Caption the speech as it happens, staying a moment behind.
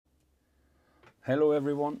Hello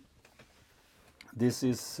everyone. This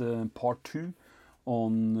is part 2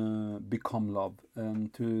 on Become Love,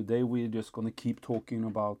 and today we're just going to keep talking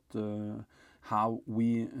about how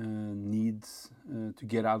we need to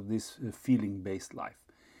get out of this feeling-based life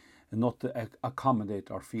and not to accommodate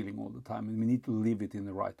our feeling all the time, and we need to live it in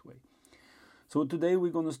the right way. So today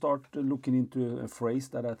we're going to start looking into a phrase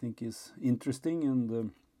that I think is interesting,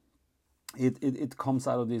 and it comes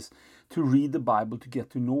out of this: to read the Bible to get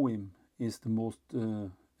to know Him is the most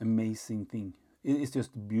amazing thing. It's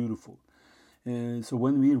just beautiful. So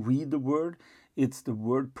when we read the Word, it's the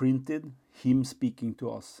Word printed, Him speaking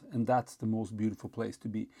to us, and that's the most beautiful place to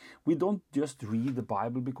be. We don't just read the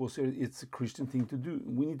Bible because it's a Christian thing to do.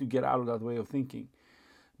 We need to get out of that way of thinking,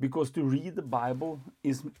 because to read the Bible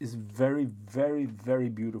is very, very, very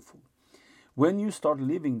beautiful. When you start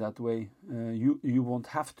living that way, you won't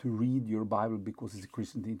have to read your Bible because it's a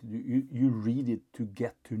Christian thing to do. You read it to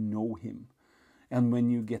get to know Him. And when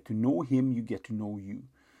you get to know Him, you get to know you.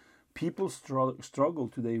 People struggle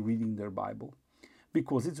today reading their Bible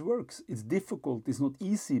because it works. It's difficult. It's not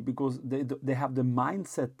easy because they have the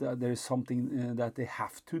mindset that there is something that they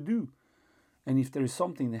have to do. And if there is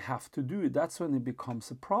something they have to do, that's when it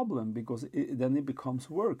becomes a problem, because then it becomes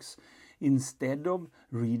works instead of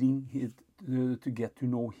reading it to get to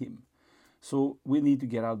know Him. So we need to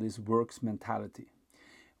get out of this works mentality.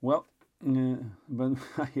 Well, when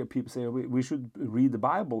I hear people say we should read the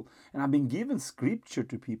Bible, and I've been given scripture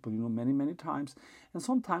to people, many, many times, and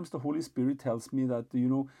sometimes the Holy Spirit tells me that,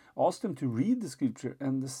 ask them to read the scripture,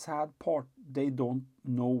 and the sad part, they don't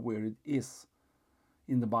know where it is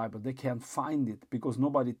in the Bible. They can't find it because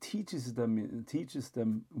nobody teaches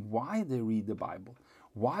them why they read the Bible,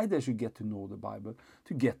 why they should get to know the Bible.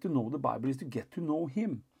 To get to know the Bible is to get to know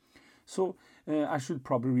Him. So I should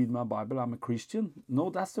probably read my Bible. I'm a Christian. No,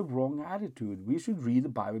 that's the wrong attitude. We should read the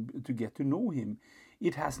Bible to get to know Him.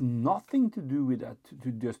 It has nothing to do with that,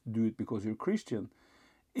 to just do it because you're a Christian.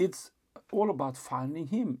 It's all about finding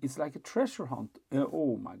Him. It's like a treasure hunt.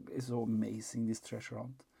 Oh my, it's so amazing, this treasure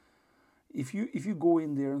hunt. If you go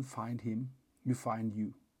in there and find Him, you find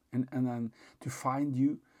you. And then to find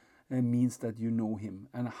you means that you know Him.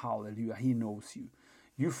 And hallelujah, He knows you.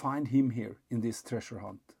 You find Him here in this treasure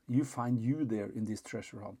hunt. You find you there in this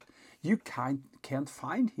treasure hunt. You can't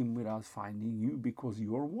find Him without finding you, because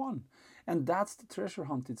you are one. And that's the treasure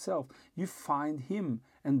hunt itself. You find Him,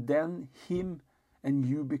 and then Him and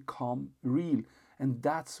you become real. And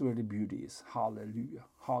that's where the beauty is. Hallelujah.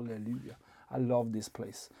 Hallelujah. I love this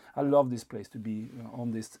place. I love this place, to be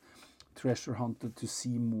on this treasure hunt, to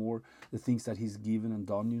see more the things that He's given and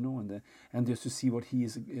done, and just to see what He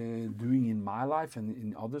is doing in my life and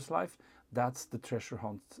in others' life. That's the treasure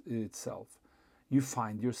hunt itself. You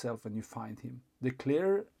find yourself and you find Him. The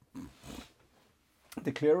clearer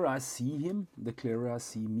I see Him, the clearer I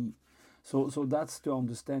see me. So that's the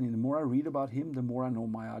understanding. The more I read about Him, the more I know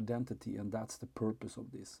my identity, and that's the purpose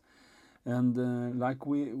of this. And like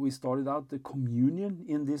we started out, the communion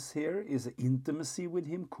in this here is intimacy with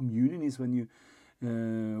Him. Communion is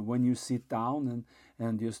when you sit down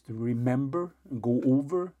and just remember and go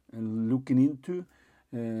over and looking into,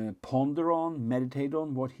 ponder on, meditate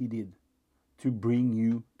on what He did to bring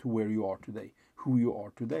you to where you are today, who you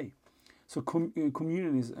are today. So communion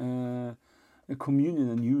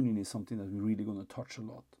and union is something that we're really going to touch a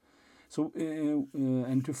lot. So,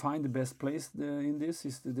 and to find the best place in this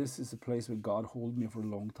is a place where God hold me for a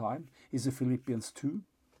long time. Is Philippians 2.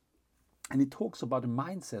 And it talks about a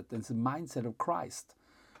mindset, and it's the mindset of Christ.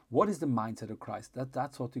 What is the mindset of Christ?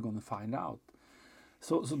 That's what you're going to find out.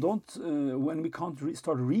 So don't, when we can't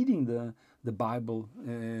start reading the Bible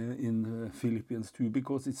in Philippians 2,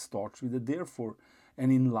 because it starts with a therefore.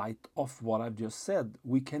 And in light of what I've just said,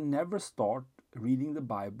 we can never start reading the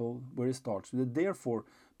Bible where it starts with a therefore,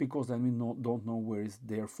 because then we don't know where it's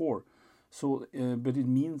there for. So, but it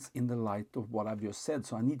means in the light of what I've just said.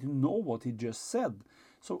 So I need to know what He just said.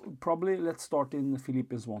 So probably let's start in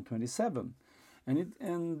Philippians 1:27,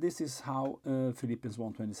 and this is how Philippians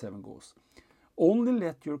 1:27 goes. Only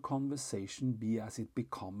let your conversation be as it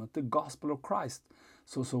becometh the gospel of Christ.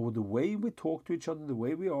 So the way we talk to each other, the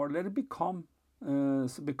way we are, let it become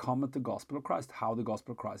at the gospel of Christ. How the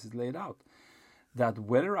gospel of Christ is laid out. That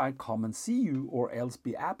whether I come and see you or else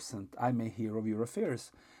be absent, I may hear of your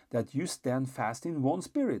affairs, that you stand fast in one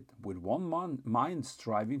spirit, with one mind,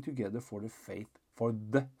 striving together for the faith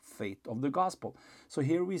of the gospel. So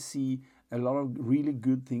here we see a lot of really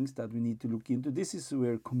good things that we need to look into. This is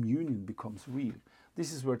where communion becomes real.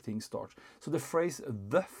 This is where things start. So the phrase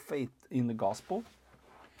 "the faith in the gospel"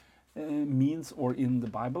 means, or in the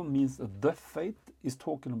Bible means, that the faith is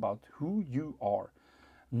talking about who you are.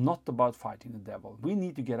 not about fighting the devil. We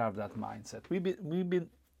need to get out of that mindset. We've been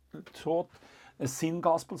taught sin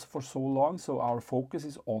gospels for so long, so our focus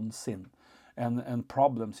is on sin and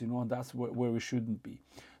problems, and that's where we shouldn't be.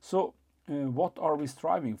 So what are we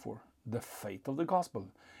striving for? The faith of the gospel.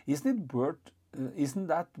 Isn't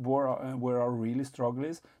that where our really struggle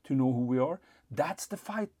is, to know who we are? That's the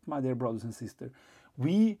fight, my dear brothers and sisters.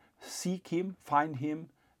 We seek him, find him,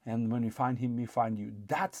 and when we find him, we find you.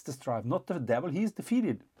 That's the strive, not the devil. He is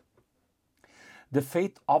defeated. The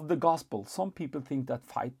faith of the gospel. Some people think that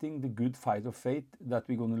fighting the good fight of faith that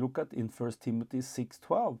we're going to look at in 1 Timothy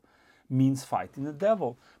 6:12 means fighting the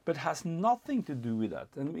devil, but has nothing to do with that.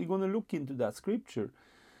 And we're going to look into that scripture,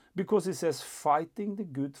 because it says, fighting the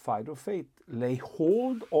good fight of faith, lay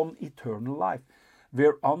hold on eternal life,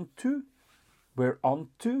 whereunto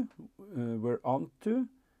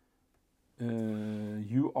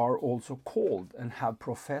you are also called, and have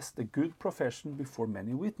professed a good profession before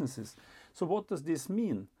many witnesses. So what does this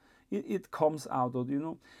mean? It comes out of,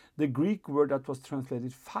 the Greek word that was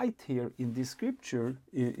translated fight here in this scripture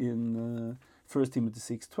in 1 Timothy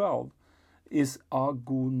 6:12 is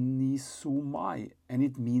agonisomai, and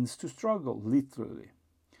it means to struggle, literally.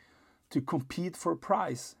 To compete for a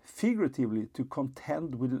prize, figuratively, to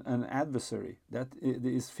contend with an adversary, that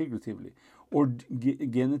is figuratively. Or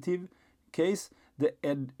genitive case, the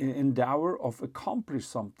endeavor of accomplish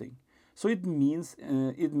something. So it means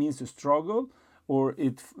to struggle, or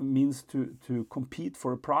it means to compete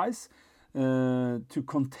for a prize, to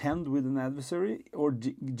contend with an adversary, or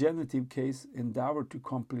genitive case, endeavor to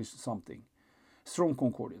accomplish something. Strong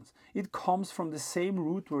concordance. It comes from the same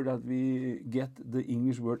root word that we get the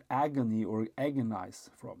English word agony or agonize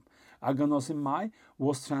from. Agonosimai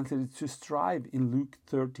was translated to strive in Luke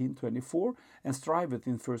 13:24 and striveth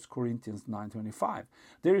in 1 Corinthians 9:25.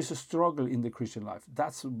 There is a struggle in the Christian life.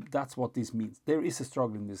 That's what this means. There is a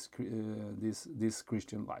struggle in this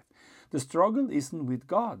Christian life. The struggle isn't with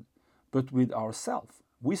God, but with ourselves.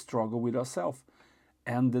 We struggle with ourselves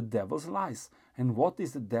and the devil's lies. And what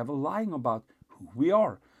is the devil lying about? Who we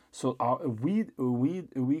are. So we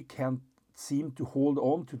can't seem to hold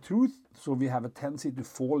on to truth, so we have a tendency to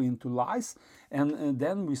fall into lies, and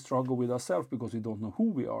then we struggle with ourselves because we don't know who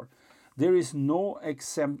we are. There is no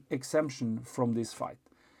exemption from this fight.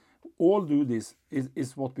 All do this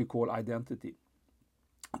is what we call identity.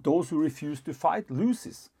 Those who refuse to fight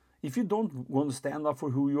loses. If you don't want to stand up for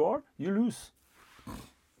who you are, you lose.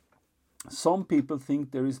 Some people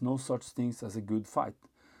think there is no such things as a good fight.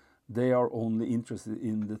 They are only interested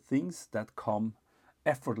in the things that come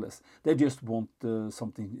effortless. They just want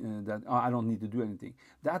something that I don't need to do anything.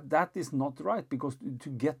 That is not right, because to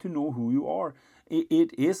get to know who you are,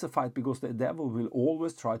 it is a fight, because the devil will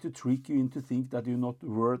always try to trick you into think that you're not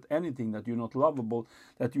worth anything, that you're not lovable,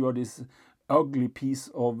 that you are this ugly piece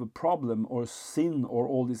of problem or sin or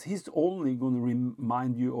all this. He's only going to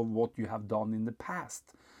remind you of what you have done in the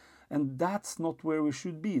past. And that's not where we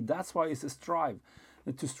should be. That's why it's a strive.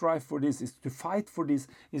 To strive for this is to fight for this.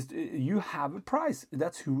 You have a prize.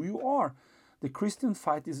 That's who you are. The Christian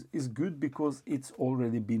fight is good because it's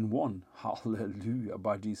already been won. Hallelujah,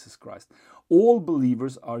 by Jesus Christ. All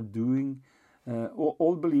believers are doing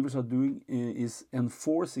is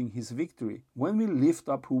enforcing his victory. When we lift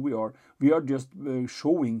up who we are just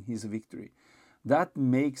showing his victory. That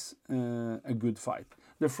makes a good fight.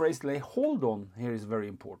 The phrase lay hold on here is very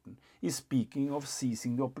important. Is speaking of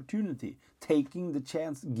seizing the opportunity, taking the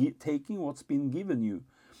chance, taking what's been given you.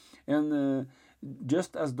 And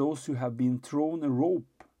just as those who have been thrown a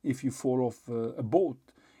rope, if you fall off a boat,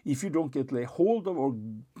 if you don't get lay hold of or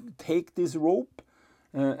take this rope,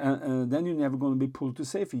 then you're never going to be pulled to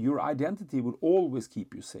safety. Your identity will always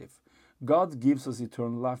keep you safe. God gives us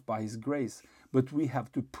eternal life by his grace, but we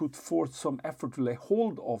have to put forth some effort to lay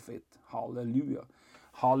hold of it. Hallelujah.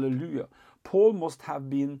 Hallelujah. Paul must have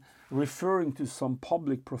been referring to some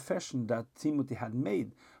public profession that Timothy had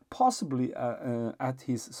made, possibly at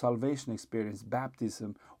his salvation experience,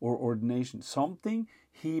 baptism or ordination. Something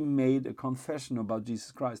he made a confession about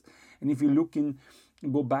Jesus Christ. And if you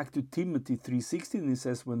go back to Timothy 3:16, it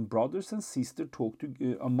says, when brothers and sisters talk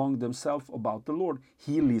among themselves about the Lord,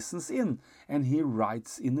 he listens in and he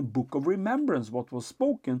writes in the book of remembrance what was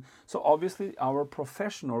spoken. So obviously our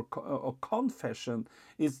profession or confession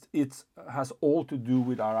has all to do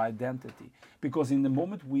with our identity, because in the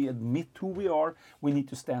moment we admit who we are, we need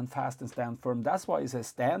to stand fast and stand firm. That's why it says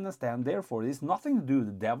stand and stand therefore. It's nothing to do with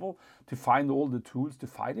the devil to find all the tools to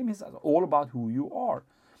fight him. It's all about who you are.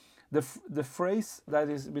 The phrase that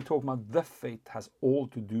is we talk about, the faith, has all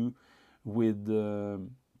to do with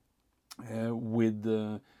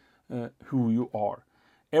who you are.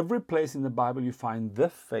 Every place in the Bible you find the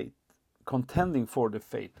faith, contending for the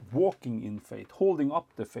faith, walking in faith, holding up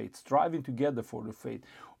the faith, striving together for the faith,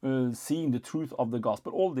 seeing the truth of the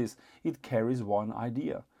gospel. All this, it carries one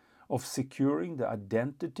idea of securing the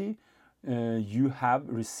identity you have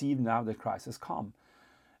received now that Christ has come.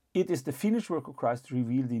 It is the finished work of Christ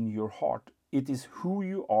revealed in your heart. It is who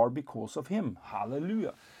you are because of Him.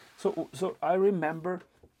 Hallelujah. So I remember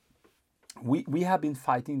we have been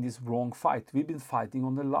fighting this wrong fight. We've been fighting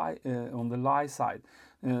on the lie side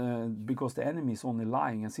because the enemy is only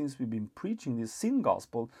lying. And since we've been preaching this sin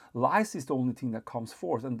gospel, lies is the only thing that comes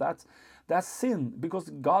forth, and that's sin, because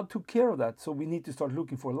God took care of that. So we need to start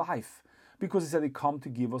looking for life, because He said He come to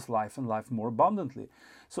give us life and life more abundantly.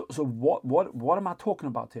 So what am I talking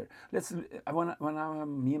about here?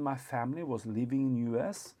 Me and my family was living in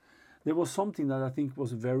US, there was something that I think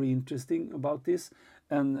was very interesting about this,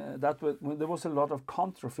 and when there was a lot of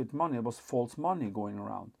counterfeit money. It was false money going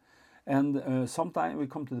around. And sometimes we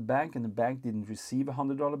come to the bank, and the bank didn't receive a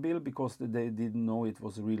 $100 bill because they didn't know it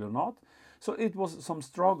was real or not. So it was some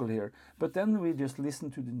struggle here. But then we just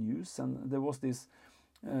listened to the news, and there was this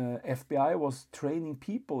FBI was training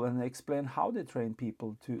people, and they explained how they train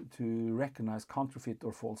people to recognize counterfeit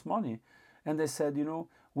or false money. And they said,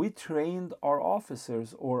 we trained our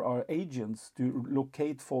officers or our agents to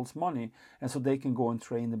locate false money, and so they can go and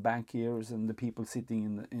train the bankiers and the people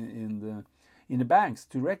sitting in the banks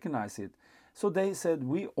to recognize it. So they said,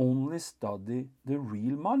 we only study the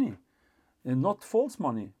real money and not false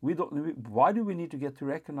money. Why do we need to get to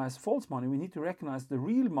recognize false money? We need to recognize the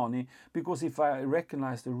real money, because if I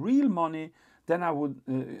recognize the real money, then I would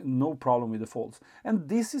no problem with the false. And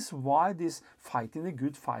this is why this fighting the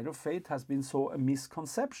good fight of faith has been so a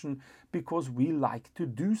misconception, because we like to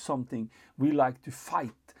do something, we like to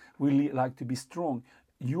fight, we like to be strong.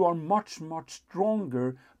 You are much, much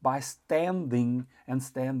stronger by standing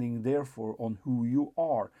therefore on who you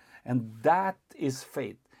are. And that is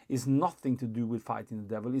faith. It's nothing to do with fighting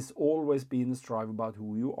the devil. It's always being a strive about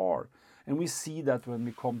who you are. And we see that when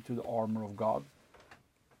we come to the armor of God.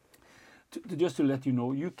 Just to let you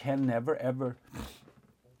know, you can never ever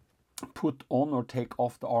put on or take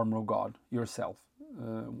off the armor of God yourself.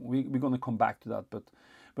 We're going to come back to that,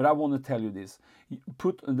 but I want to tell you this.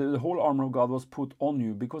 The whole armor of God was put on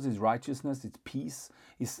you because it's righteousness, it's peace,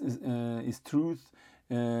 it's truth,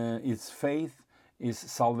 it's faith, it's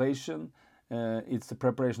salvation, it's the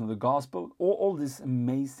preparation of the gospel, all these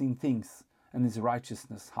amazing things. And it's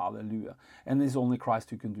righteousness, hallelujah. And it's only Christ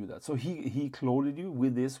who can do that. So he clothed you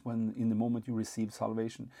with this in the moment you received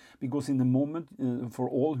salvation. Because in the moment, for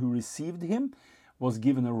all who received Him, was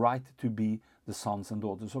given a right to be the sons and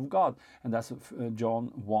daughters of God. And that's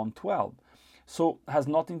John 1:12. So it has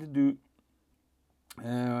nothing to do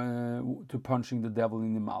to punching the devil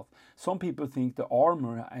in the mouth. Some people think the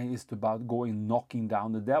armor is about knocking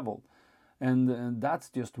down the devil. And that's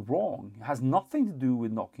just wrong. It has nothing to do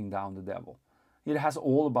with knocking down the devil. It has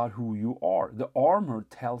all about who you are. The armor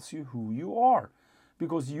tells you who you are,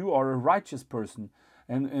 because you are a righteous person,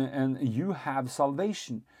 and you have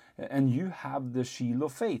salvation, and you have the shield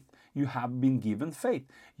of faith. You have been given faith.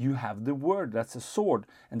 You have the word, that's a sword,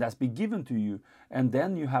 and that's been given to you. And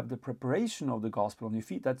then you have the preparation of the gospel on your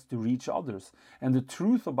feet, that's to reach others. And the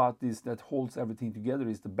truth about this that holds everything together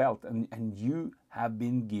is the belt, and you have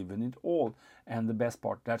been given it all. And the best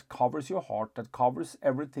part, that covers your heart, that covers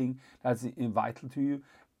everything that's vital to you,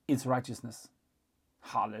 it's righteousness.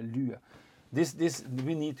 Hallelujah. This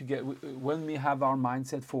we need to get. When we have our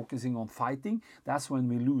mindset focusing on fighting, that's when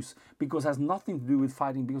we lose, because it has nothing to do with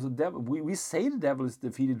fighting. Because the devil, we say the devil is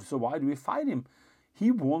defeated, so why do we fight him?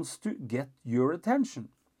 He wants to get your attention.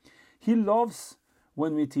 He loves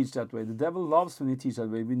when we teach that way. The devil loves when we teach that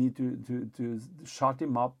way. We need to shut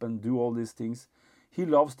him up and do all these things. He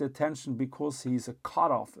loves the attention because he's a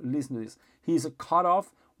cut off. Listen to this. He's a cut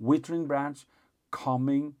off, withering branch,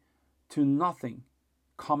 coming to nothing.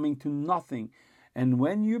 Coming to nothing. And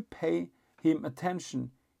when you pay him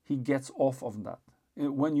attention, he gets off of that.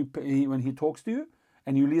 When he talks to you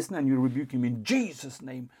and you listen and you rebuke him in Jesus'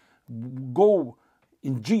 name, go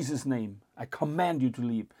in Jesus' name, I command you to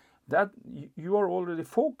leave. That you are already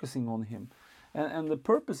focusing on him. And the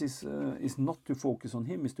purpose is not to focus on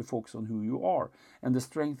him, is to focus on who you are. And the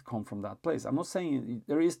strength comes from that place. I'm not saying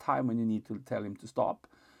there is time when you need to tell him to stop,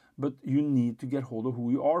 but you need to get hold of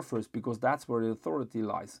who you are first, because that's where the authority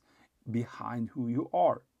lies, behind who you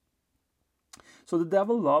are. So the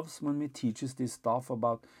devil loves when we teach us this stuff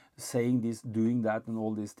about saying this, doing that, and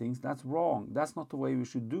all these things. That's wrong. That's not the way we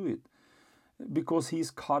should do it. Because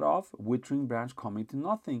he's cut off, withering branch coming to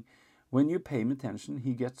nothing. When you pay him attention,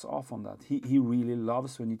 he gets off on that. He really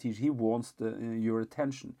loves when you teach. He wants your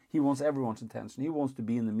attention. He wants everyone's attention. He wants to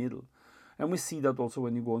be in the middle. And we see that also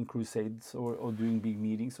when you go on crusades or doing big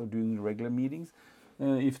meetings or doing regular meetings.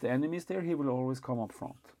 If the enemy is there, he will always come up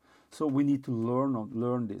front. So we need to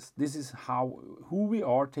learn this. This is who we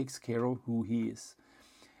are takes care of who he is.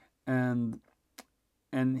 And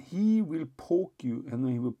he will poke you, and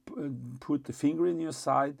he will put the finger in your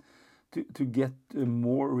side to get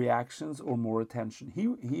more reactions or more attention.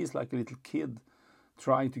 He is like a little kid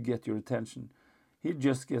trying to get your attention. He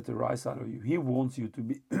just gets a rise out of you. He wants you to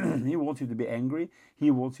be he wants you to be angry.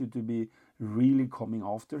 He wants you to be really coming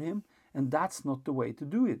after him, and that's not the way to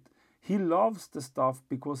do it. He loves the stuff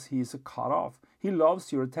because he's cut off. He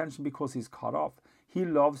loves your attention because he's cut off. He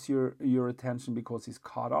loves your attention because he's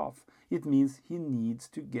cut off. It means he needs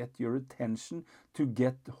to get your attention to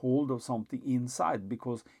get hold of something inside,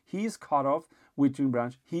 because he's cut off, withering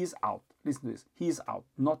branch, he's out. Listen to this. He's out,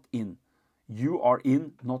 not in. You are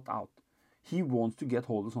in, not out. He wants to get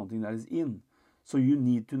hold of something that is in. So you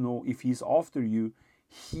need to know if he's after you,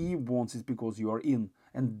 he wants it because you are in.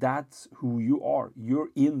 And that's who you are. You're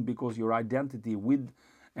in because your identity with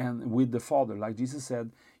the Father. Like Jesus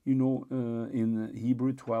said, in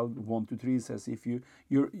Hebrew 12, 1-3, it says, if you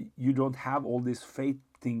don't have all this faith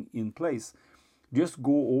thing in place, just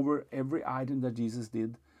go over every item that Jesus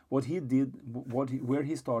did, what he did, where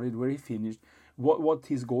he started, where he finished, what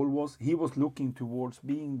his goal was. He was looking towards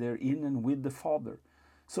being there in and with the Father.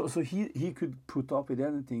 So he could put up with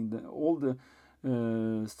anything, all the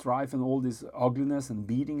strife and all this ugliness and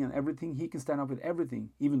beating and everything. He can stand up with everything,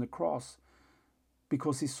 even the cross,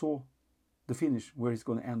 because he saw the finish, where he's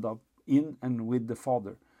going to end up in and with the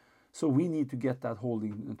Father. So we need to get that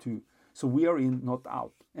holding too. So we are in, not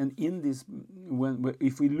out. And in this,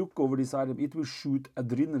 if we look over this item, it will shoot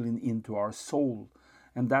adrenaline into our soul.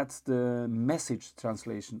 And that's the Message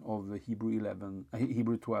translation of Hebrew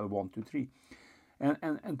 12, 1-3.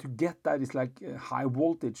 And to get that is like high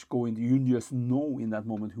voltage going. You just know in that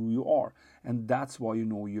moment who you are. And that's why you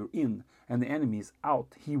know you're in. And the enemy is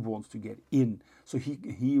out. He wants to get in. So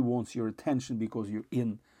he wants your attention because you're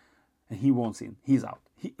in. And he wants in. He's out.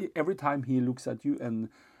 Every time he looks at you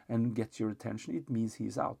and gets your attention, it means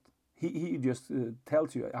he's out. He just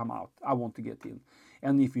tells you, I'm out. I want to get in.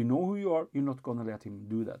 And if you know who you are, you're not going to let him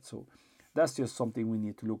do that. So that's just something we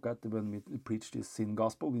need to look at when we preach this sin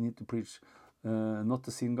gospel. We need to preach not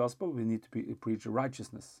the sin gospel. We need to preach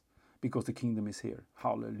righteousness, because the kingdom is here.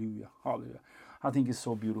 Hallelujah. Hallelujah. I think it's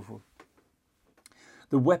so beautiful.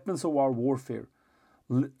 The weapons of our warfare.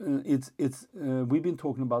 We've been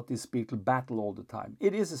talking about this spiritual battle all the time.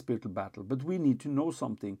 It is a spiritual battle, but we need to know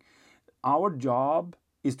something. Our job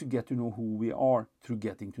is to get to know who we are through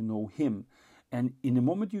getting to know him. And in the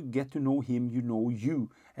moment you get to know him, you know you.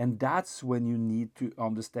 And that's when you need to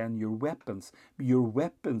understand your weapons. Your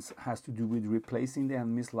weapons has to do with replacing the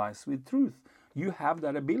enemy's lies with truth. You have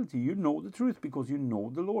that ability. You know the truth because you know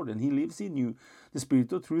the Lord and he lives in you. The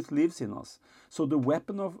Spirit of truth lives in us. So the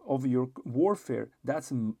weapon of your warfare,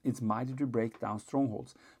 it's mighty to break down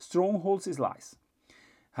strongholds. Strongholds is lies.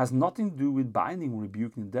 Has nothing to do with binding or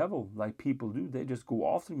rebuking the devil like people do. They just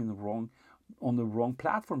go after him on the wrong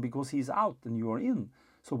platform because he's out and you are in.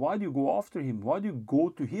 So why do you go after him? Why do you go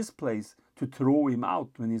to his place to throw him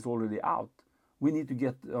out when he's already out? We need to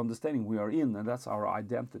get understanding we are in, and that's our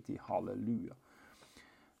identity. Hallelujah.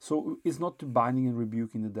 So it's not to binding and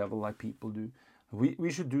rebuking the devil like people do.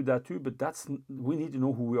 We should do that too, but we need to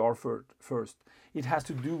know who we are first. It has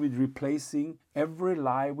to do with replacing every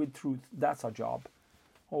lie with truth. That's our job.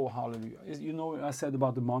 Oh, hallelujah. I said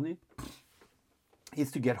about the money.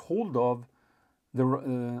 It's to get hold of the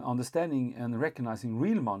understanding and recognizing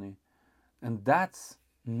real money. And that's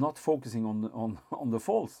not focusing on the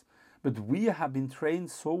false. But we have been trained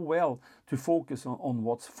so well to focus on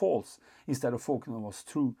what's false instead of focusing on what's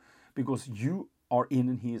true, because you are in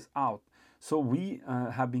and he is out. So we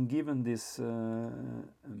have been given this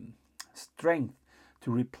strength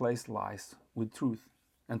to replace lies with truth.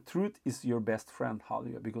 And truth is your best friend,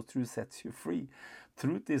 hallelujah, because truth sets you free.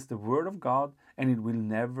 Truth is the word of God, and it will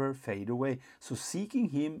never fade away. So seeking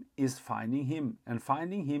him is finding him, and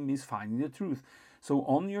finding him is finding the truth. So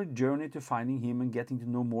on your journey to finding him and getting to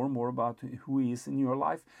know more and more about who he is in your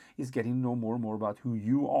life is getting to know more and more about who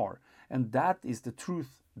you are. And that is the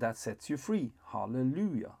truth that sets you free.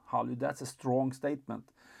 Hallelujah. Hallelujah. That's a strong statement.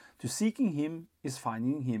 To seeking him is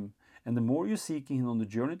finding him. And the more you're seeking him on the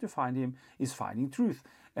journey to find him is finding truth.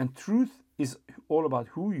 And truth is all about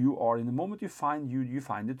who you are. In the moment you find you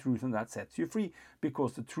find the truth, and that sets you free,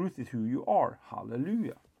 because the truth is who you are.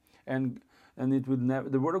 Hallelujah. And it would never,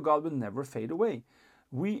 the word of God will never fade away.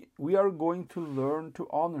 we are going to learn to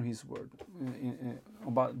honor His word.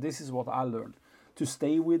 But this is what I learned: to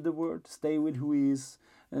stay with the word, stay with who He is,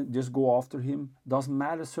 just go after Him. Doesn't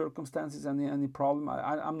matter circumstances, any problem.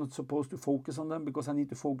 I'm not supposed to focus on them, because I need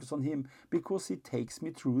to focus on Him, because He takes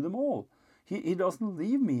me through them all. He doesn't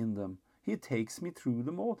leave me in them. He takes me through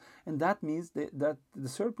them all. And that means that the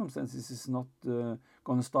circumstances is not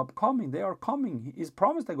going to stop coming. They are coming. He's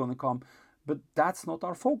promised they're going to come. But that's not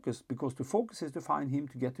our focus, because the focus is to find Him,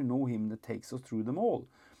 to get to know Him that takes us through them all.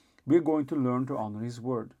 We're going to learn to honor His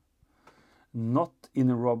word. Not in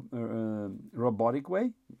a robotic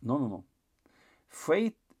way. No.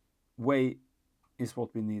 Faith way is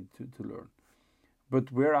what we need to learn.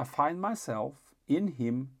 But where I find myself in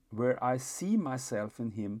Him, where I see myself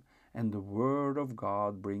in Him, and the word of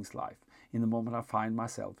God brings life. In the moment I find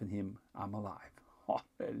myself in Him, I'm alive.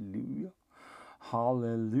 Hallelujah.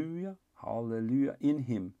 Hallelujah. Hallelujah. In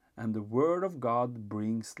Him, and the word of God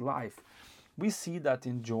brings life. We see that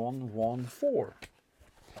in John 1:4.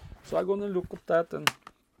 So I'm going to look at that, and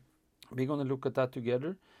we're going to look at that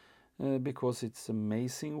together, because it's an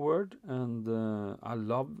amazing word, and I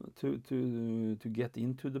love to get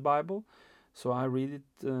into the Bible. So I read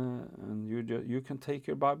it, and you can take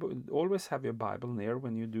your Bible. Always have your Bible near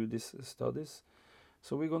when you do these studies.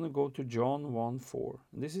 So we're going to go to John 1:4.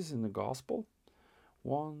 This is in the Gospel.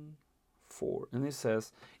 1:4. And it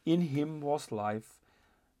says, "In Him was life,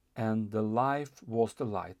 and the life was the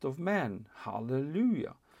light of man."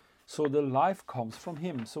 Hallelujah. So the life comes from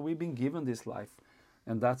Him. So we've been given this life,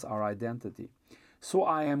 and that's our identity. So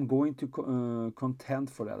I am going to contend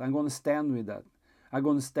for that. I'm going to stand with that. I'm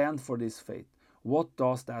going to stand for this faith. What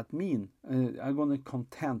does that mean? I'm going to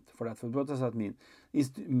contend for that. What does that mean? Is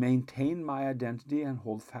to maintain my identity and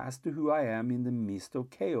hold fast to who I am in the midst of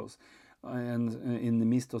chaos, and in the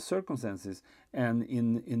midst of circumstances, and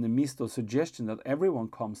in the midst of suggestion that everyone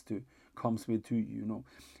comes with to you know.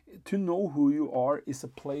 To know who you are is a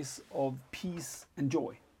place of peace and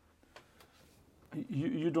joy.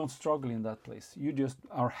 You don't struggle in that place. You just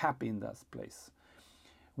are happy in that place.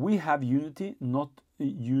 We have unity, not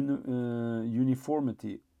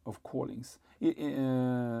uniformity of callings.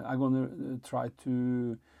 I'm going to try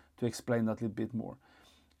to explain that a little bit more.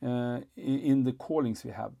 In the callings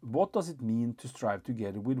we have, what does it mean to strive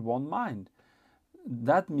together with one mind?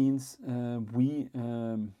 That means we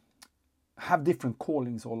have different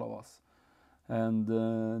callings, all of us, and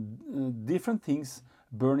different things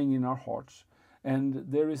burning in our hearts. And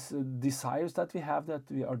there is desires that we have that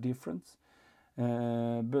we are different.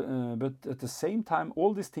 But at the same time,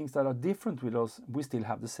 all these things that are different with us, we still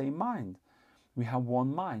have the same mind. We have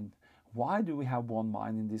one mind. Why do we have one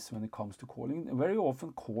mind in this when it comes to calling? Very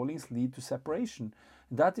often callings lead to separation.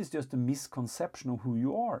 That is just a misconception of who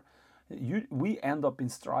you are. We end up in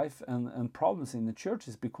strife and problems in the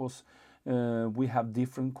churches because we have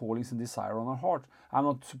different callings and desire on our heart. I'm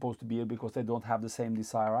not supposed to be here because they don't have the same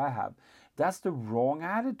desire I have. That's the wrong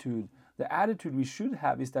attitude. The attitude we should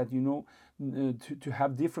have is that, to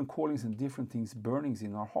have different callings and different things burnings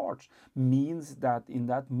in our hearts means that in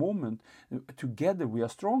that moment, together we are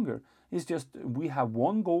stronger. It's just we have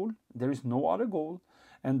one goal, there is no other goal,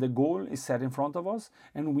 and the goal is set in front of us,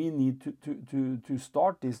 and we need to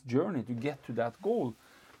start this journey to get to that goal.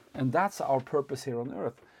 And that's our purpose here on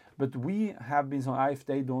earth. But we have been so, if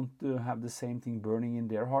they don't have the same thing burning in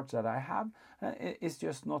their hearts that I have, it's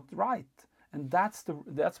just not right. And that's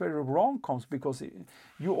where the wrong comes, because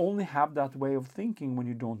you only have that way of thinking when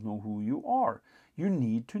you don't know who you are. You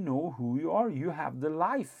need to know who you are. You have the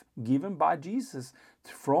life given by Jesus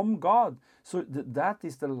from God. So that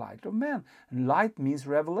is the light of man. Light means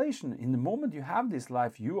revelation. In the moment you have this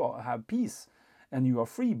life, you have peace and you are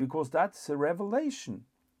free, because that's a revelation.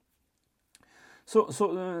 So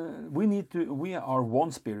we are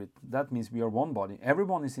one spirit. That means we are one body.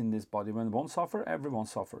 Everyone is in this body. When one suffers, everyone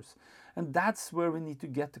suffers. And that's where we need to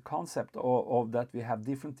get the concept of that we have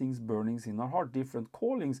different things burnings in our heart, different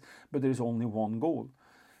callings, but there is only one goal.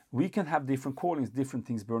 We can have different callings, different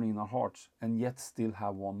things burning in our hearts, and yet still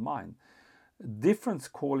have one mind.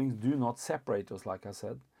 Different callings do not separate us, like I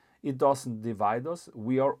said. It doesn't divide us.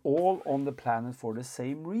 We are all on the planet for the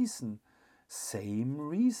same reason. Same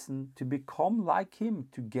reason, to become like Him,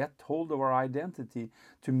 to get hold of our identity,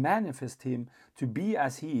 to manifest Him, to be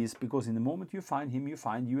as He is, because in the moment you find Him, you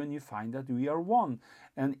find you, and you find that we are one.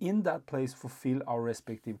 And in that place fulfill our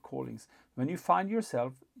respective callings. When you find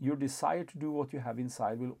yourself, your desire to do what you have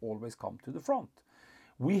inside will always come to the front.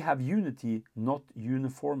 We have unity, not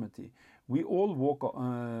uniformity. We all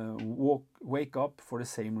wake up for the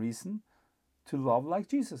same reason, to love like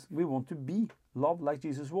Jesus. We want to be loved like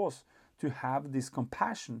Jesus was, to have this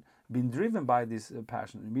compassion, being driven by this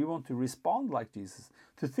passion. We want to respond like Jesus,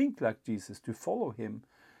 to think like Jesus, to follow him.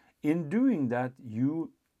 In doing that,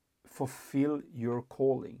 you fulfill your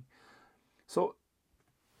calling. So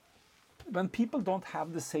when people don't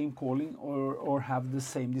have the same calling or have the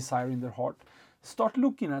same desire in their heart, start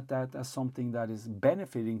looking at that as something that is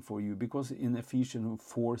benefiting for you, because in Ephesians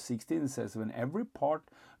 4:16 it says, when every part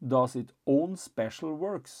does its own special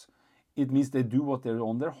works, it means they do what they're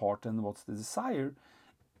on their heart and what's the desire,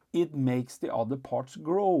 it makes the other parts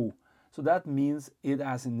grow. So that means it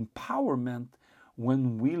has an empowerment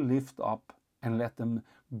when we lift up and let them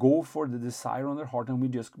go for the desire on their heart, and we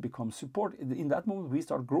just become support. In that moment we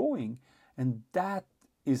start growing, and that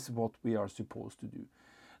is what we are supposed to do.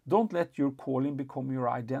 Don't let your calling become your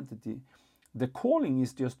identity. The calling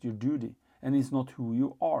is just your duty, and it's not who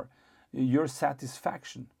you are. Your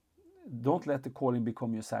satisfaction. Don't let the calling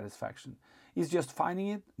become your satisfaction. It's just finding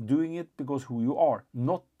it, doing it because who you are,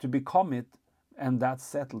 not to become it, and that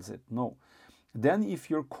settles it. No. Then if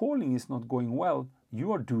your calling is not going well,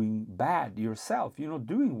 you are doing bad yourself. You're not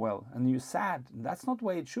doing well, and you're sad. That's not the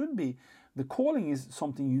way it should be. The calling is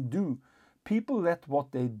something you do. People let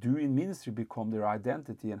what they do in ministry become their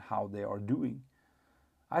identity and how they are doing.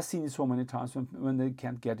 I've seen it so many times when they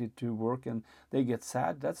can't get it to work and they get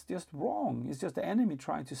sad. That's just wrong. It's just the enemy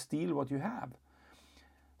trying to steal what you have.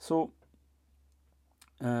 So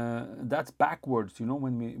that's backwards,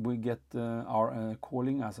 when we get our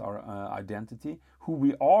calling as our identity. Who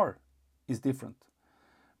we are is different.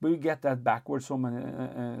 But we get that backwards so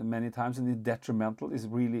many times, and it's detrimental. It's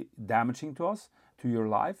really damaging to us, to your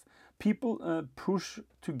life. People push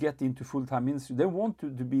to get into full-time ministry. They want to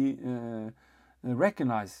be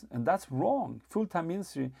recognized, and that's wrong. Full-time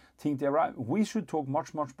ministry think they're right. We should talk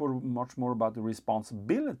much more about the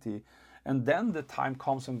responsibility, and then the time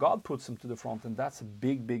comes and God puts them to the front, and that's a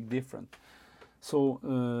big difference. So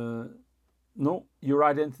no, your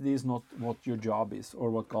identity is not what your job is or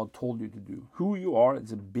what God told you to do. Who you are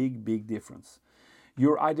is a big difference.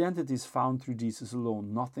 Your identity is found through Jesus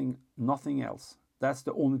alone, nothing else. That's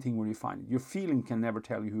the only thing where you find it. Your feeling can never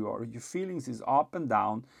tell you who you are. Your feelings is up and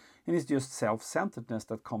down, and it's just self-centeredness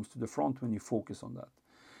that comes to the front when you focus on that.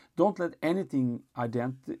 Don't let anything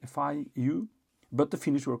identify you but the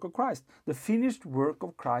finished work of Christ. The finished work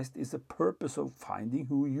of Christ is the purpose of finding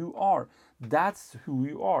who you are. That's who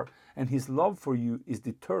you are. And his love for you is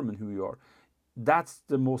determined who you are. That's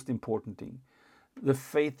the most important thing. The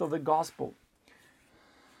faith of the gospel.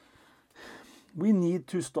 We need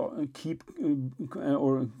to keep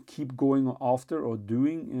going after or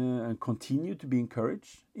doing and continue to be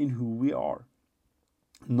encouraged in who we are.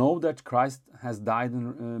 Know that Christ has died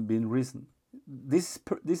and been risen. This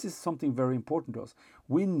is something very important to us.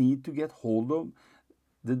 We need to get hold of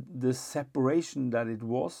the separation that it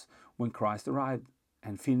was when Christ arrived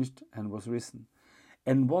and finished and was risen.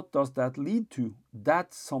 And what does that lead to?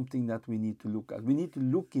 That's something that we need to look at. We need to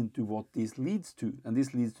look into what this leads to. And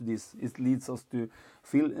this leads to this. It leads us to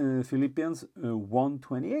Philippians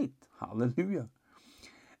 1:28. Hallelujah.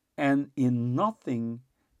 And in nothing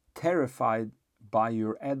terrified by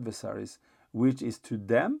your adversaries, which is to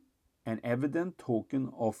them an evident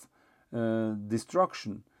token of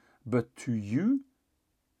destruction, but to you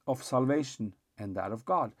of salvation and that of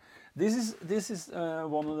God. This is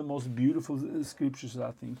one of the most beautiful scriptures,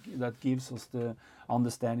 I think, that gives us the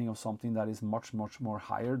understanding of something that is much more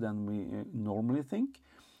higher than we normally think.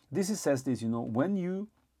 Says this, when you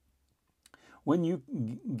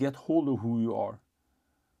get hold of who you are,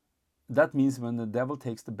 that means when the devil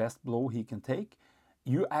takes the best blow he can take,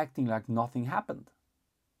 you're acting like nothing happened.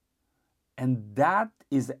 And that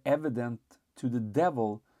is evident to the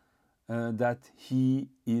devil that he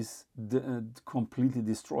is completely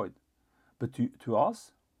destroyed. But to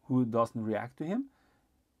us, who doesn't react to him,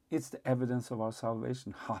 it's the evidence of our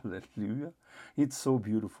salvation. Hallelujah. It's so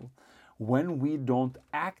beautiful. When we don't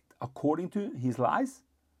act according to his lies,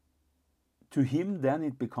 to him then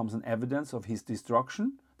it becomes an evidence of his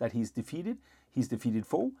destruction, that he's defeated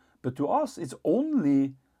foe. But to us, it's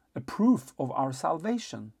only a proof of our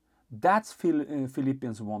salvation. That's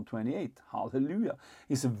Philippians 1:28. Hallelujah.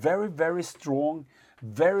 It's a very strong,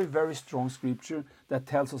 very strong scripture that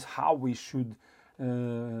tells us how we should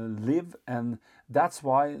live. And that's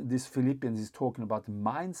why this Philippians is talking about the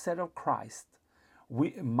mindset of Christ.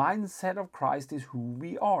 Mindset of Christ is who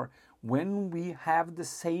we are. When we have the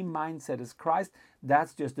same mindset as Christ,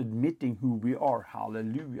 that's just admitting who we are.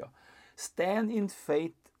 Hallelujah. Stand in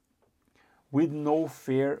faith with no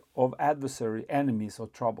fear of adversary, enemies, or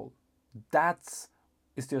trouble. That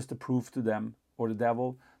is just a proof to them or the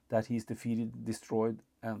devil that he's defeated, destroyed,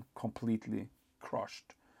 and completely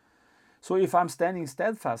crushed. So if I'm standing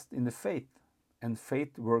steadfast in the faith, and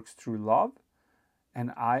faith works through love,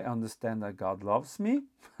 and I understand that God loves me,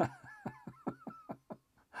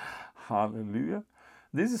 hallelujah.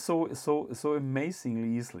 This is so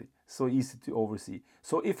amazingly so easy to oversee.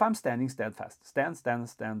 So if I'm standing steadfast, stand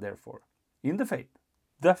therefore, in the faith.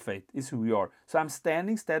 The faith is who we are. So I'm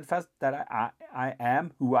standing steadfast that I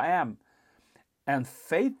am who I am. And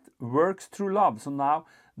faith works through love. So now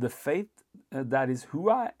the faith that is who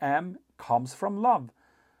I am comes from love.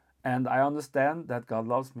 And I understand that God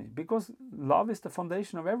loves me, because love is the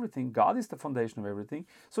foundation of everything. God is the foundation of everything.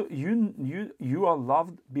 So you are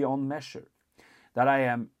loved beyond measure. That I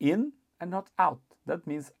am in and not out. That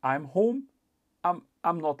means I'm home. I'm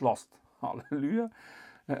not lost. Hallelujah.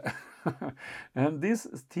 And this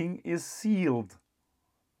thing is sealed.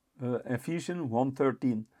 Ephesians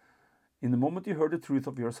 1:13. In the moment you heard the truth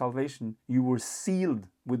of your salvation, you were sealed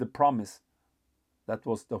with the promise. That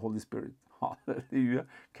was the Holy Spirit. Hallelujah.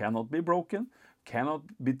 Cannot be broken, cannot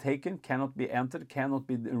be taken, cannot be entered, cannot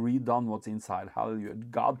be redone what's inside. Hallelujah.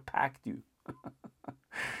 God packed you.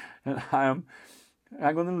 And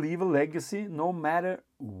I'm going to leave a legacy no matter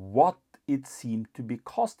what it seemed to be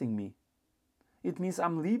costing me. It means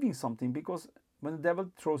I'm leaving something, because when the devil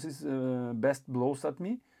throws his best blows at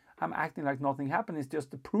me, I'm acting like nothing happened. It's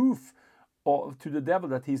just a proof to the devil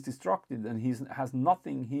that he's destructed and he has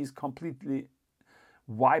nothing. He's completely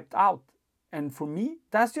wiped out. And for me,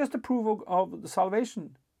 that's just a proof of the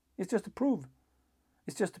salvation. It's just a proof.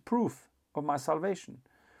 It's just a proof of my salvation.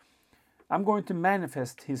 I'm going to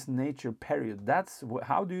manifest his nature, period.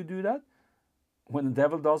 How do you do that? When the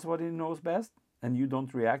devil does what he knows best, and you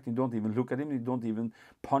don't react, you don't even look at him, you don't even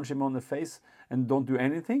punch him on the face, and don't do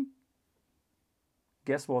anything.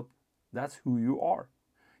 Guess what? That's who you are.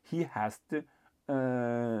 He has to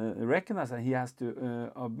recognize, and he has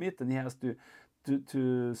to admit, and he has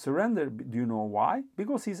to surrender. Do you know why?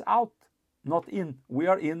 Because he's out, not in. We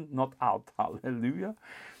are in, not out. Hallelujah.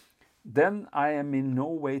 Then I am in no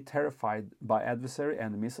way terrified by adversary,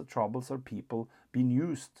 enemies, or troubles, or people being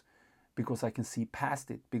used, because I can see past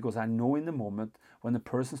it. Because I know in the moment when a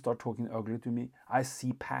person starts talking ugly to me, I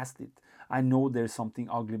see past it. I know there's something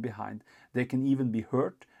ugly behind. They can even be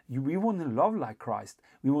hurt. We want to love like Christ.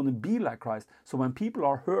 We want to be like Christ. So when people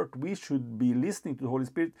are hurt, we should be listening to the Holy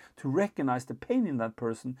Spirit to recognize the pain in that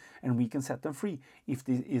person, and we can set them free. If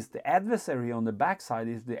this is the adversary on the backside,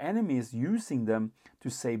 if the enemy is using them to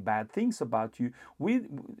say bad things about you, we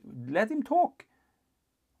let him talk.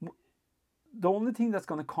 The only thing that's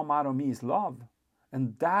going to come out of me is love.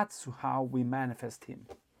 And that's how we manifest him.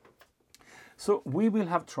 So we will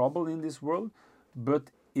have trouble in this world,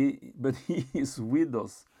 but he is with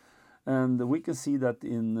us. And we can see that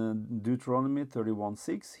in Deuteronomy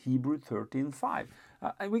 31:6, Hebrew 13:5.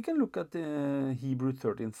 We can look at Hebrew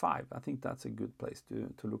 13:5. I think that's a good place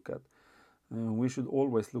to look at. We should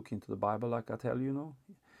always look into the Bible, like I tell you,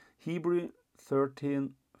 Hebrew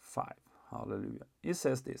 13:5. Hallelujah. It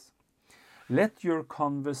says this: let your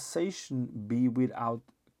conversation be without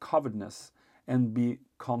covetousness, and be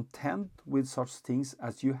content with such things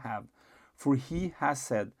as you have. For he has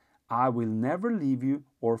said, I will never leave you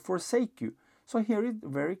or forsake you. So here it's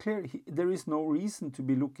very clear. There is no reason to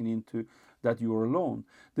be looking into that you are alone.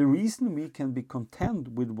 The reason we can be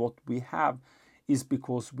content with what we have is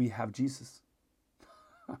because we have Jesus.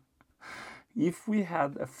 If we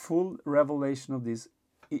had a full revelation of this,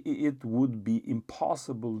 it would be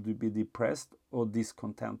impossible to be depressed or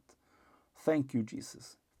discontent. Thank you,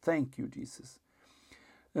 Jesus. Thank you, Jesus.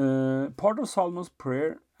 Part of Solomon's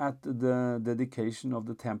prayer at the dedication of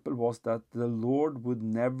the temple was that the Lord would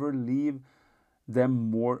never leave them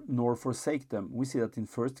more nor forsake them. We see that in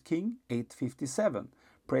 1 King 8:57.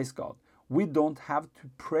 Praise God. We don't have to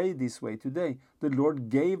pray this way today. The Lord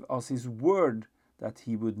gave us his word that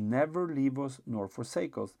he would never leave us nor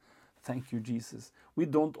forsake us. Thank you, Jesus. We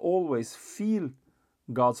don't always feel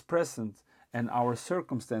God's presence, and our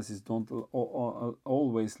circumstances don't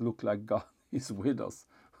always look like God is with us.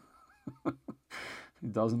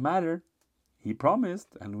 It doesn't matter. He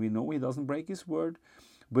promised, and we know he doesn't break his word.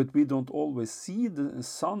 But we don't always see the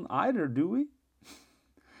sun either, do we?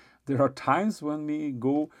 There are times when we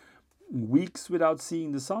go weeks without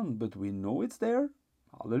seeing the sun, but we know it's there.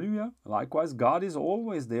 Hallelujah. Likewise, God is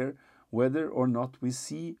always there, whether or not we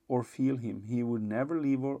see or feel him. He would never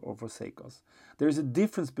leave or forsake us. There is a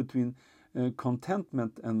difference between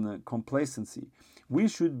contentment and complacency. We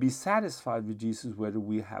should be satisfied with Jesus whether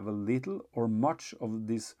we have a little or much of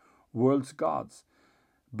this world's gods.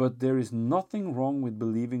 But there is nothing wrong with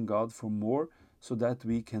believing God for more, so that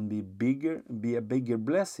we can be a bigger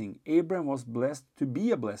blessing. Abraham was blessed to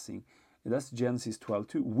be a blessing. That's Genesis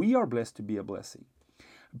 12:2. We are blessed to be a blessing.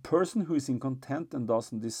 A person who is in content and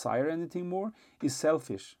doesn't desire anything more is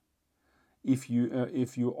selfish. If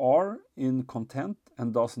you are in content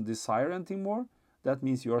and doesn't desire anything more, that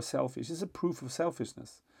means you are selfish. It's a proof of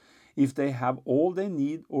selfishness. If they have all they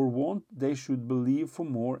need or want, they should believe for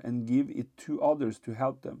more and give it to others to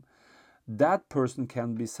help them. That person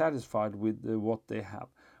can be satisfied with what they have,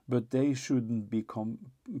 but they shouldn't be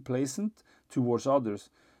complacent towards others.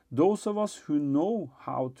 Those of us who know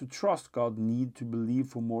how to trust God need to believe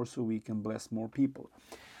for more so we can bless more people.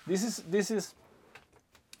 This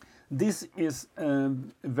is a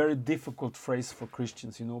very difficult phrase for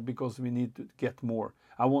Christians, because we need to get more.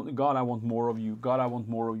 God, I want more of you. God, I want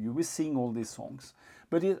more of you. We sing all these songs,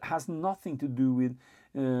 but it has nothing to do with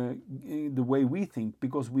the way we think,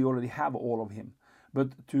 because we already have all of Him. But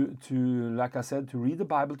like I said, to read the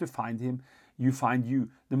Bible, to find Him, you find you.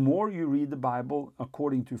 The more you read the Bible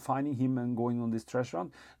according to finding Him and going on this treasure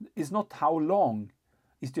hunt, it's not how long.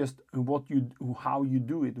 It's just how you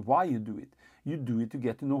do it, why you do it. You do it to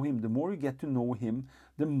get to know Him. The more you get to know Him,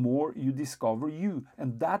 the more you discover you.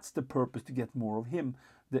 And that's the purpose, to get more of Him.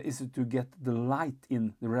 Is to get the light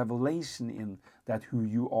in, the revelation in, that who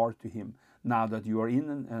you are to Him. Now that you are in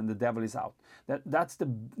and the devil is out. That's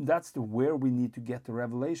the where we need to get the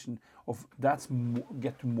revelation of.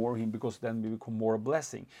 Get to more of Him, because then we become more a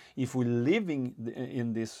blessing. If we're living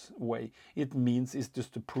in this way, it means it's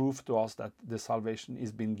just to prove to us that the salvation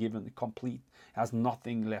is being given complete, has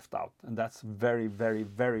nothing left out, and that's very, very,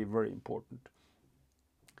 very, very important.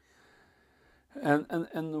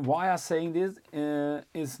 And why I'm saying this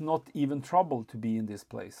is not even trouble to be in this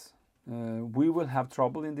place. We will have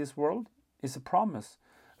trouble in this world. It's a promise,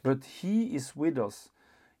 but He is with us.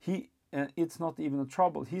 It's not even a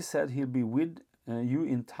trouble. He said He'll be with you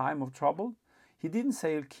in time of trouble. He didn't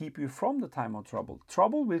say He'll keep you from the time of trouble.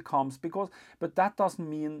 Trouble will come, but that doesn't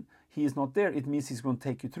mean He is not there. It means He's going to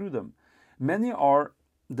take you through them. Many are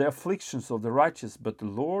the afflictions of the righteous, but the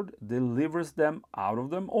Lord delivers them out of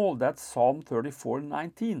them all. That's Psalm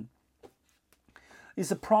 34:19. It's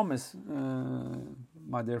a promise,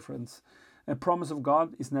 my dear friends. A promise of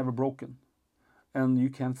God is never broken. And you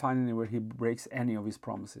can't find anywhere He breaks any of His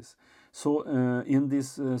promises. So in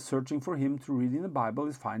this searching for Him, to reading the Bible,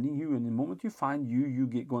 is finding you. And the moment you find you,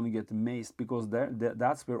 you're going to get amazed, because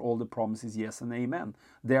that's where all the promises, yes and amen.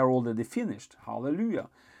 They are already finished. Hallelujah.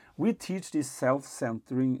 We teach this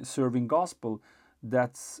self-centering, serving gospel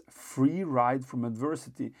that's free ride from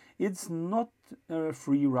adversity. It's not a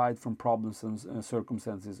free ride from problems and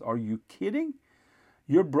circumstances. Are you kidding?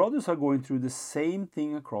 Your brothers are going through the same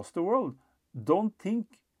thing across the world. Don't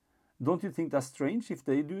you think that's strange if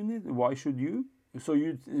they're doing it? Why should you? So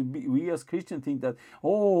we as Christians think that,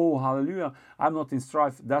 oh, hallelujah, I'm not in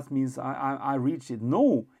strife. That means I reached it.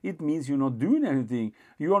 No, it means you're not doing anything.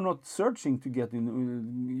 You are not searching to get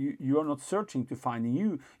in. You are not searching to find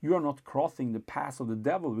you. You are not crossing the path of the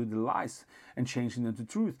devil with the lies and changing them to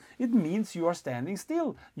truth. It means you are standing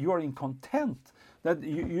still. You are in content. That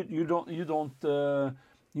you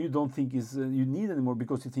don't think you need anymore,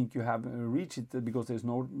 because you think you have reached it, because there's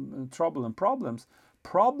no trouble and problems.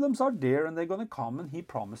 Problems are there, and they're going to come, and He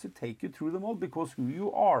promised to take you through them all, because who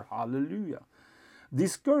you are. Hallelujah.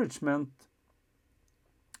 Discouragement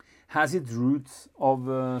has its roots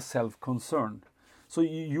of self-concern. So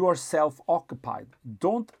you are self-occupied.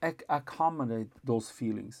 Don't accommodate those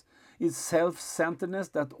feelings. It's self-centeredness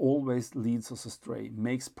that always leads us astray,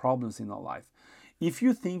 makes problems in our life. If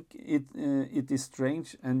you think it is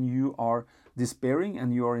strange and you are despairing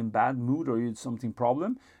and you are in bad mood or you have something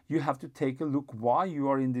problem, you have to take a look why you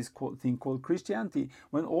are in this thing called Christianity.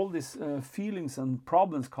 When all these feelings and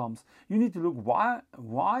problems comes, you need to look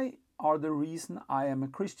why are the reason I am a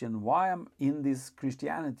Christian, why I'm in this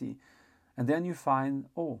Christianity. And then you find,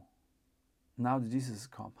 oh, now Jesus has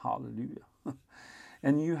come, hallelujah.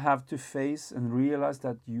 And you have to face and realize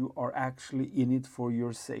that you are actually in it for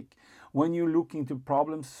your sake. When you look into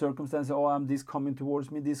problems, circumstances, oh, I'm this coming towards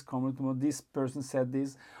me, this coming towards me, this person said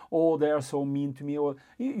this, oh, they are so mean to me. Or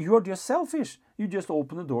you are just selfish. You just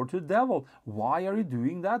open the door to the devil. Why are you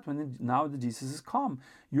doing that when now that Jesus has come?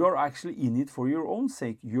 You are actually in it for your own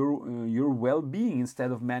sake, your well-being, instead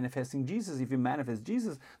of manifesting Jesus. If you manifest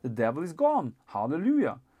Jesus, the devil is gone.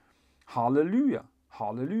 Hallelujah. Hallelujah.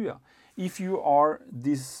 Hallelujah. If you are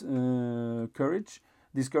discouraged,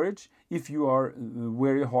 if you are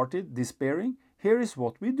weary-hearted, despairing, here is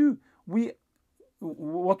what we do.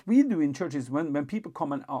 What we do in church is when people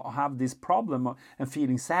come and have this problem and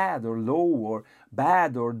feeling sad or low or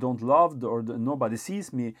bad or don't loved or nobody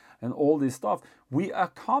sees me and all this stuff, we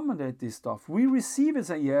accommodate this stuff. We receive it and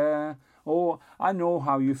say, yeah, Oh, I know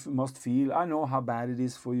how you must feel. I know how bad it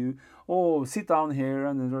is for you. Oh, sit down here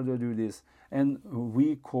and do this. And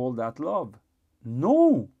we call that love.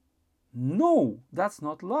 No, no, that's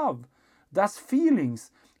not love. That's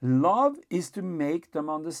feelings. Love is to make them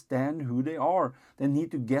understand who they are. They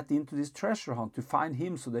need to get into this treasure hunt to find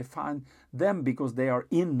Him so they find them, because they are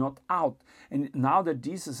in, not out. And now that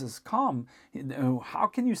Jesus has come, how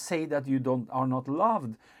can you say that you are not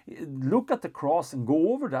loved? Look at the cross and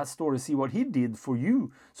go over that story, see what He did for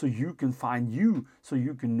you, so you can find you, so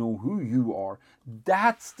you can know who you are.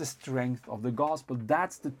 That's the strength of the gospel.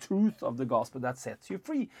 That's the truth of the gospel that sets you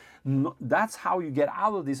free. No, that's how you get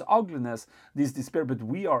out of this ugliness, this despair. But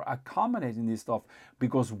we are accommodating this stuff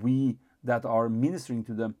because we that are ministering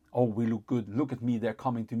to them, oh, we look good. Look at me. They're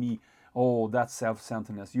coming to me. Oh, that's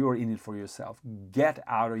self-centeredness. You're in it for yourself. Get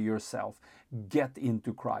out of yourself. Get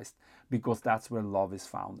into Christ, because that's where love is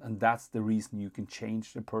found. And that's the reason you can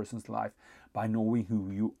change a person's life, by knowing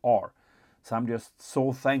who you are. So I'm just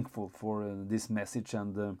so thankful for this message,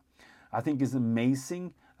 and I think it's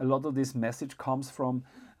amazing. A lot of this message comes from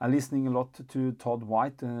listening a lot to Todd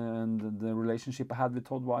White, and the relationship I had with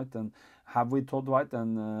Todd White and have with Todd White,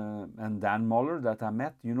 and Dan Moller that I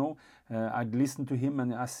met. I listened to him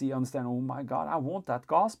and I understand. Oh my God, I want that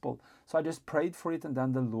gospel. So I just prayed for it, and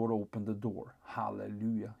then the Lord opened the door.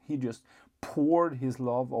 Hallelujah! He just poured His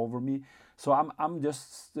love over me. So I'm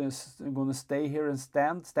just going to stay here and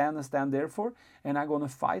stand therefore, and I'm going to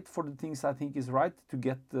fight for the things I think is right, to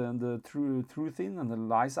get the truth in and the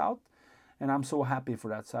lies out. And I'm so happy for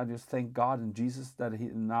that. So I just thank God and Jesus that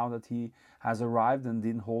now that He has arrived and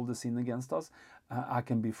didn't hold the sin against us, I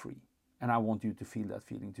can be free. And I want you to feel that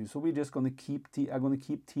feeling too. So we're just going to I'm going to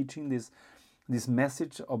keep teaching this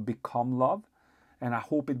message of become love, and I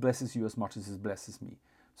hope it blesses you as much as it blesses me.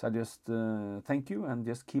 So I just thank you, and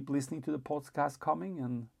just keep listening to the podcast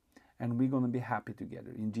coming, and we're going to be happy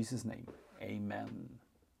together. In Jesus' name, amen.